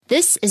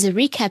This is a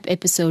recap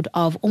episode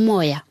of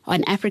Umoya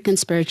on African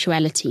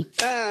spirituality.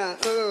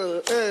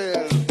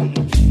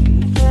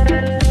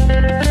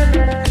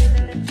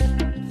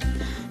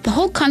 The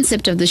whole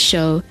concept of the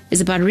show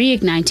is about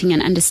reigniting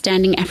and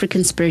understanding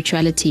African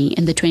spirituality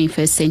in the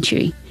 21st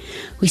century.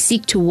 We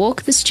seek to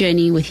walk this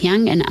journey with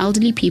young and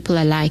elderly people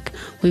alike,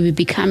 where we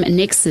become a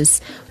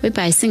nexus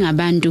whereby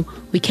Singabandu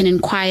we can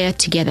inquire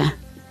together.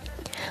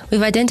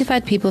 We've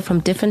identified people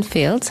from different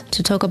fields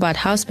to talk about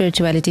how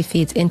spirituality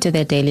feeds into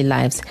their daily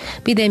lives,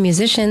 be they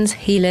musicians,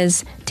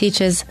 healers,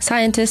 teachers,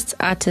 scientists,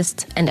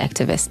 artists, and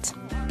activists.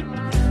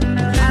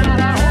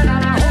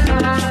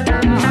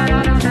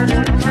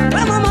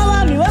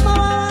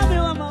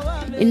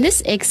 In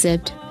this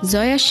excerpt,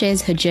 Zoya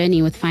shares her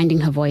journey with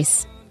finding her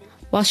voice.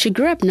 While she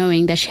grew up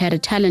knowing that she had a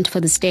talent for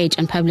the stage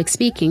and public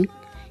speaking,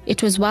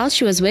 it was while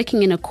she was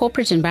working in a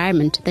corporate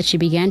environment that she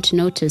began to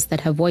notice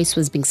that her voice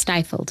was being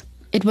stifled.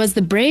 It was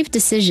the brave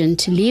decision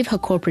to leave her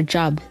corporate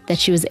job that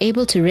she was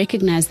able to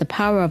recognize the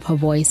power of her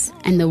voice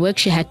and the work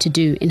she had to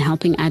do in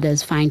helping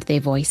others find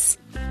their voice.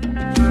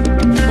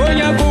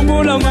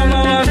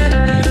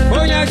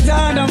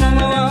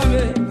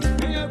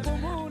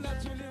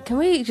 Can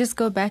we just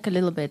go back a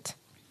little bit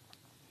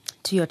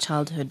to your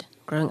childhood,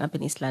 growing up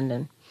in East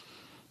London,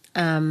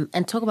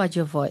 and talk about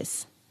your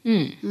voice?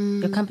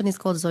 Your company is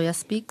called Zoya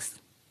Speaks.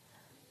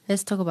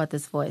 Let's talk about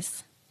this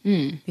voice.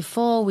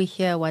 Before we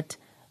hear what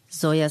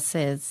Zoya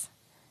says,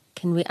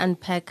 can we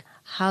unpack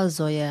how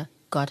Zoya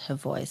got her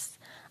voice?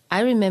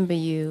 I remember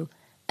you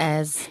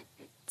as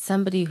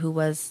somebody who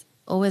was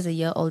always a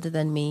year older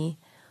than me,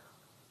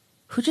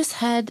 who just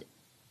had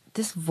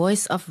this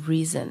voice of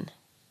reason.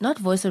 Not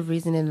voice of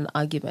reason in an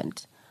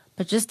argument,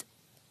 but just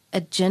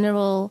a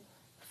general,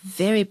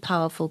 very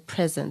powerful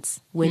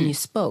presence when you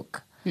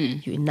spoke.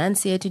 You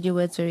enunciated your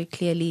words very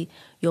clearly.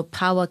 Your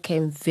power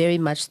came very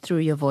much through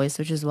your voice,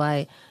 which is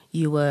why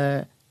you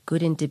were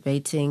good in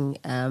debating,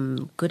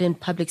 good in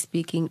public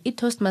speaking.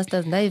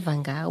 Toastmasters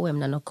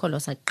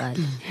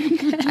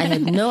I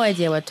had no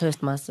idea what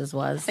Toastmasters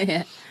was.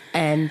 Yeah.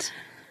 And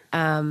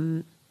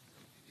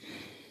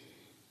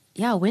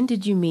when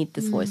did you meet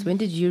this voice? When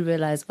did you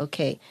realize,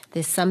 okay,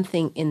 there's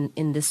something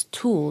in this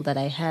tool that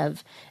I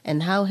have?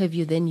 And how have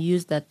you then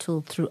used that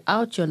tool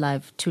throughout your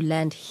life to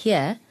land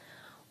here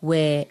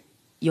where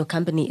your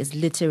company is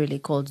literally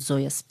called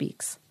Zoya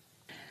Speaks?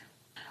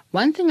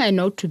 One thing I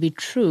know to be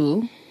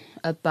true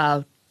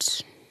about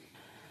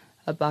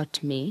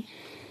me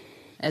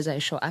as I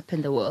show up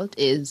in the world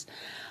is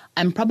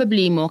I'm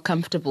probably more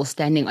comfortable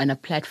standing on a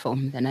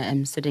platform than I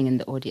am sitting in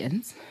the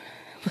audience,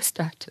 for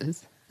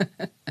starters.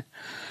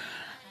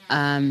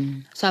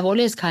 So I've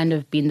always kind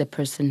of been the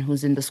person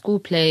who's in the school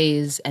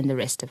plays and the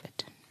rest of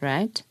it,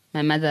 right?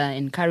 My mother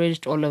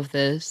encouraged all of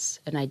this,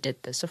 and I did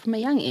this. So from a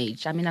young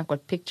age, I've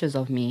got pictures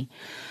of me.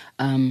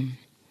 Even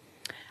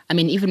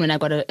when I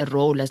got a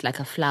role as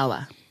like a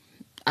flower,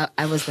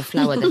 I was the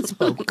flower that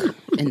spoke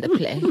in the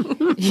play.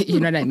 You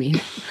know what I mean?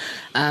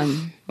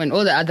 When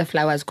all the other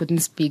flowers couldn't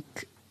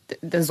speak,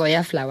 the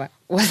Zoya flower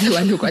was the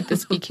one who got the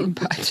speaking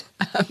part.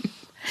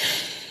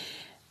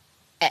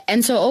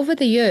 And so over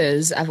the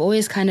years, I've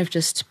always kind of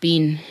just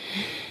been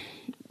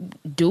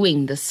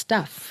doing this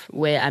stuff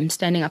where I'm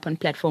standing up on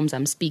platforms,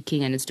 I'm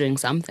speaking, and it's doing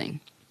something.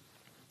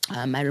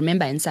 I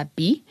remember in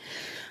Sabi,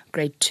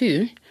 grade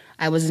 2,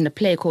 I was in a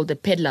play called The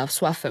Peddler of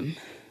Swaffham.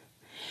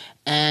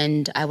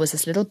 And I was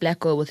this little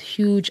black girl with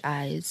huge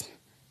eyes.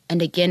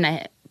 And again,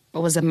 I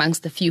was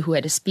amongst the few who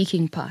had a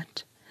speaking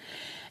part.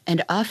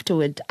 And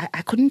afterward,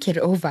 I couldn't get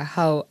over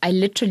how I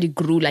literally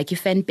grew like a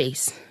fan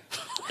base.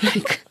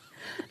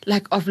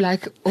 like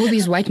all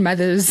these white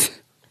mothers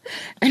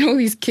and all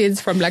these kids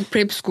from like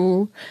prep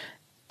school.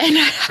 And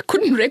I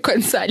couldn't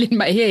reconcile in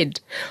my head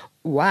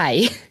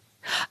why.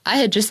 I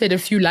had just said a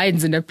few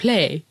lines in a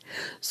play.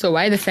 So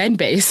why the fan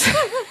base?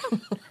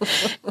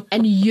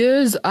 And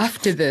years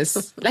after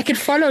this, it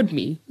followed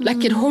me,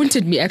 it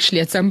haunted me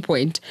actually at some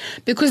point,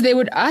 because they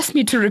would ask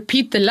me to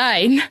repeat the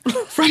line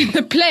from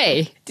the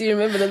play. Do you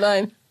remember the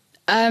line?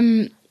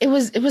 It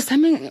was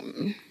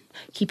something,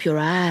 keep your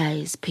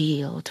eyes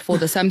peeled for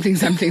the something.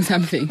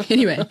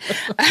 Anyway,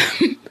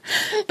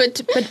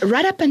 but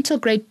right up until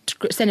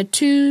standard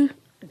 2,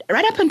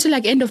 right up until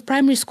end of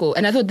primary school,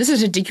 and I thought this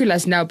is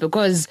ridiculous now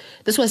because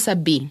this was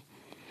sub B.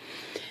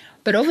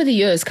 But over the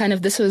years, kind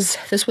of this was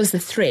the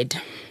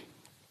thread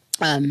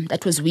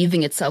that was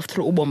weaving itself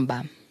through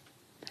Ubomba.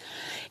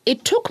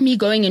 It took me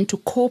going into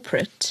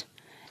corporate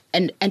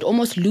and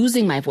almost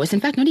losing my voice.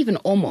 In fact, not even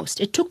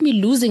almost. It took me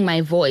losing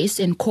my voice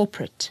in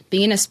corporate,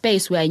 being in a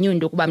space where I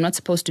knew I'm not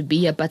supposed to be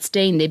here, but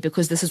staying there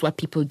because this is what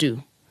people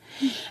do.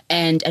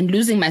 And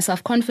losing my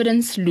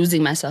self-confidence,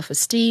 losing my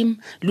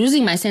self-esteem,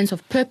 losing my sense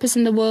of purpose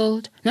in the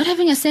world, not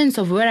having a sense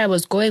of where I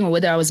was going or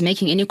whether I was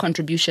making any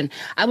contribution.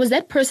 I was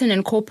that person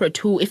in corporate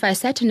who, if I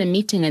sat in a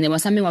meeting and there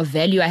was something of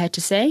value I had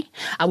to say,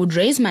 I would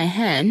raise my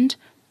hand,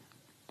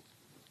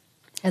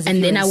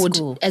 and then I would,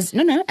 as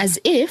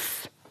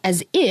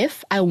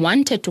if I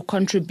wanted to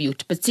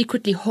contribute, but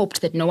secretly hoped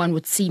that no one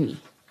would see me.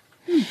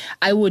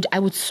 I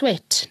would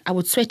sweat. I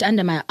would sweat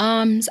under my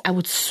arms. I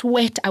would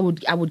sweat. I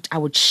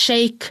would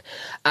shake.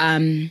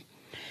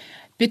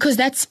 Because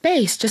that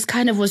space just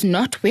kind of was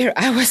not where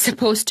I was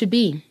supposed to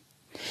be.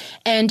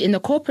 And in the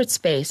corporate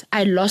space,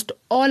 I lost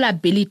all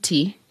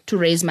ability to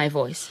raise my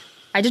voice.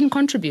 I didn't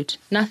contribute,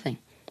 nothing.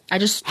 I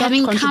just stopped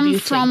Having contributing. come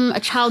from a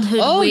childhood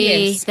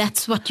where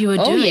that's what you were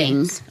doing.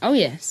 Yes. Oh,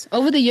 yes.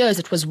 Over the years,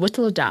 it was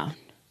whittled down.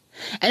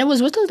 And it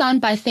was whittled down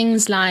by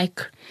things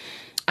like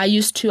I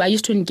used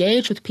to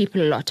engage with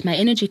people a lot. My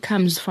energy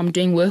comes from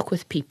doing work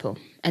with people.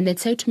 And they'd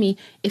say to me,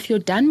 if you're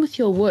done with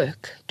your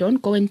work,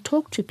 don't go and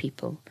talk to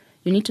people.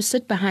 You need to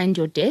sit behind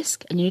your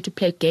desk and you need to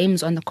play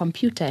games on the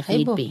computer if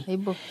need be.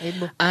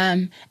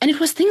 And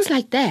it was things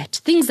like that,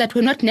 things that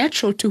were not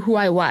natural to who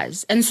I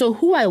was. And so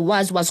who I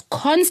was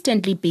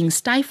constantly being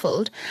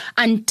stifled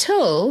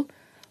until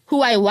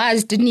who I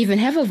was didn't even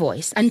have a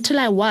voice, until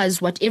I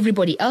was what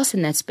everybody else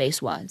in that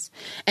space was.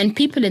 And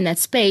people in that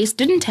space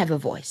didn't have a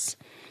voice.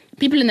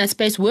 People in that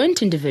space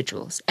weren't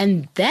individuals.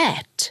 And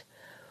that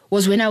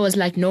was when I was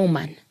like, no,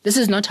 man, this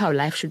is not how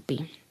life should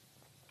be.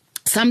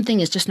 Something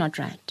is just not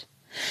right.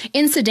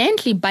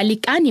 Incidentally,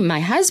 Balikani,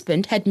 my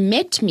husband, had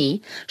met me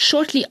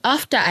shortly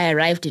after I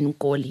arrived in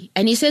Nkoli.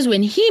 And he says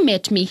when he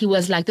met me, he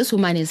was like, this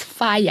woman is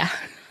fire.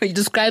 He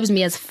describes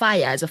me as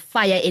fire, as a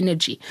fire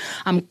energy.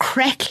 I'm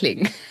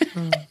crackling.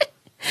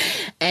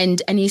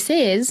 And he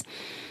says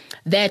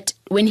that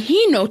when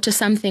he noticed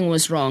something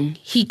was wrong,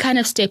 he kind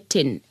of stepped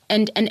in.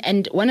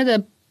 And one of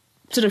the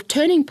sort of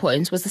turning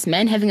points was this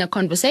man having a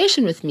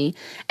conversation with me.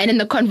 And in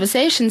the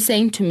conversation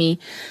saying to me,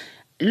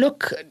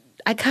 look,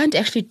 I can't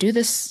actually do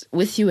this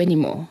with you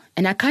anymore.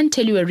 And I can't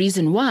tell you a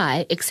reason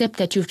why, except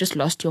that you've just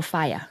lost your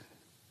fire.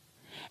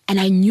 And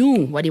I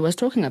knew what he was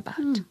talking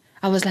about.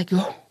 I was like,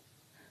 yo,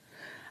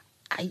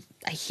 I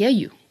hear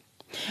you.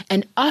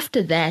 And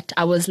after that,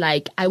 I was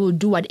like, I will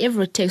do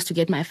whatever it takes to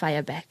get my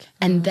fire back.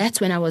 And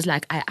that's when I was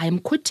like, I'm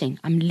quitting.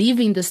 I'm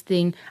leaving this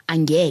thing.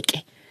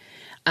 Angeke.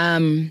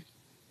 And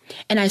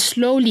I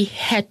slowly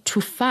had to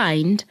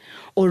find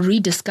or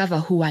rediscover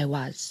who I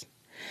was.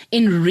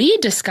 In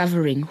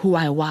rediscovering who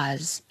I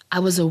was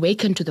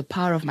awakened to the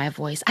power of my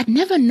voice. I'd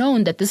never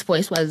known that this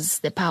voice was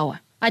the power.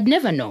 I'd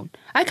never known.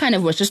 I kind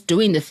of was just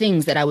doing the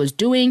things that I was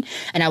doing,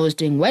 and I was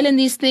doing well in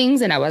these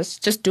things, and I was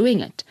just doing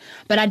it.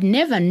 But I'd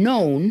never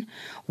known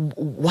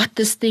what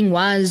this thing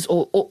was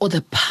or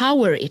the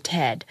power it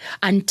had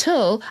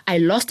until I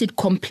lost it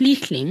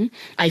completely.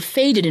 I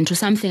faded into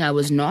something I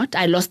was not.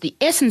 I lost the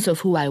essence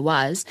of who I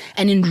was.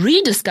 And in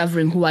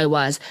rediscovering who I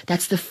was,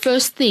 that's the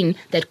first thing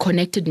that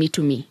connected me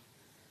to me.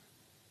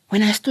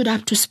 When I stood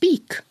up to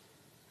speak,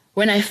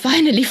 when I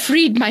finally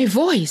freed my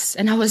voice,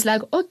 and I was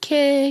like,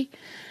 okay,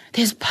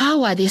 there's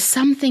power, there's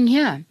something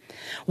here.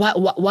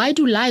 Why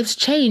do lives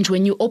change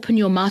when you open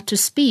your mouth to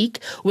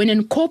speak, when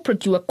in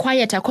corporate you were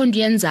quiet,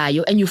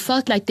 and you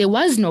felt like there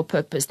was no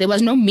purpose, there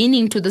was no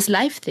meaning to this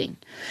life thing?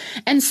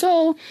 And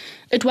so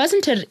it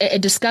wasn't a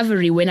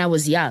discovery when I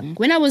was young.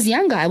 When I was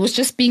younger, I was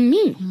just being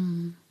me.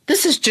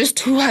 This is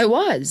just who I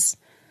was.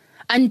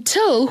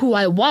 Until who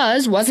I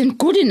was wasn't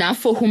good enough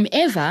for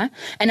whomever,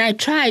 and I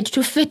tried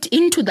to fit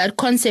into that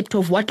concept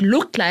of what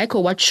looked like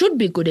or what should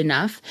be good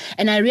enough,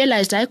 and I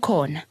realized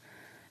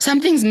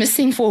something's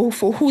missing for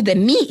who the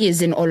me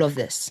is in all of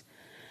this.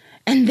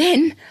 And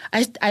then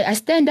I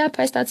stand up,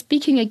 I start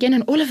speaking again,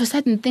 and all of a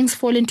sudden things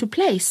fall into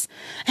place.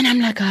 And I'm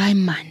like,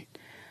 man,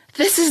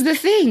 this is the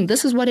thing.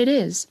 This is what it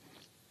is.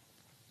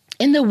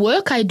 In the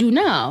work I do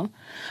now,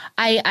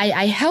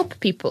 I help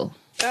people.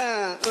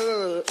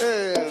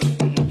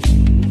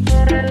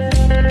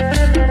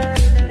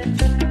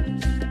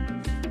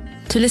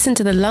 To listen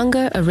to the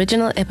longer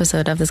original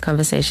episode of this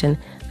conversation,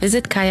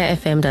 visit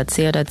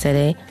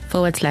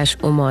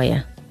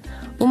kayafm.co.za/umoya.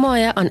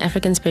 Umoya on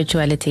African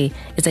Spirituality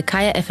is a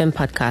Kaya FM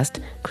podcast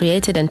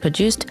created and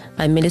produced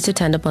by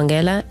Minisode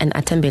Pongela and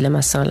Atambile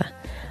Masola.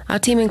 Our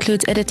team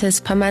includes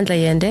editors Pamandla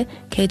Yende,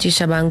 KG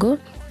Shabangu,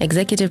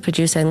 executive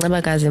producer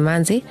Ngabagazi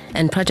Manzi,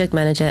 and project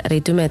manager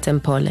Ridume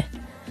Tempole.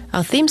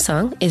 Our theme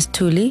song is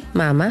Tuli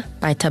Mama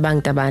by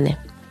Tabang Tabane.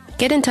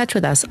 Get in touch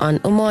with us on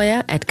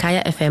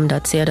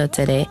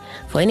umoya@kayafm.co.za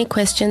for any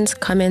questions,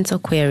 comments, or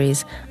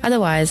queries.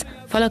 Otherwise,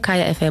 follow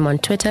Kaya FM on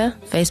Twitter,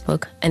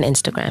 Facebook, and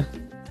Instagram.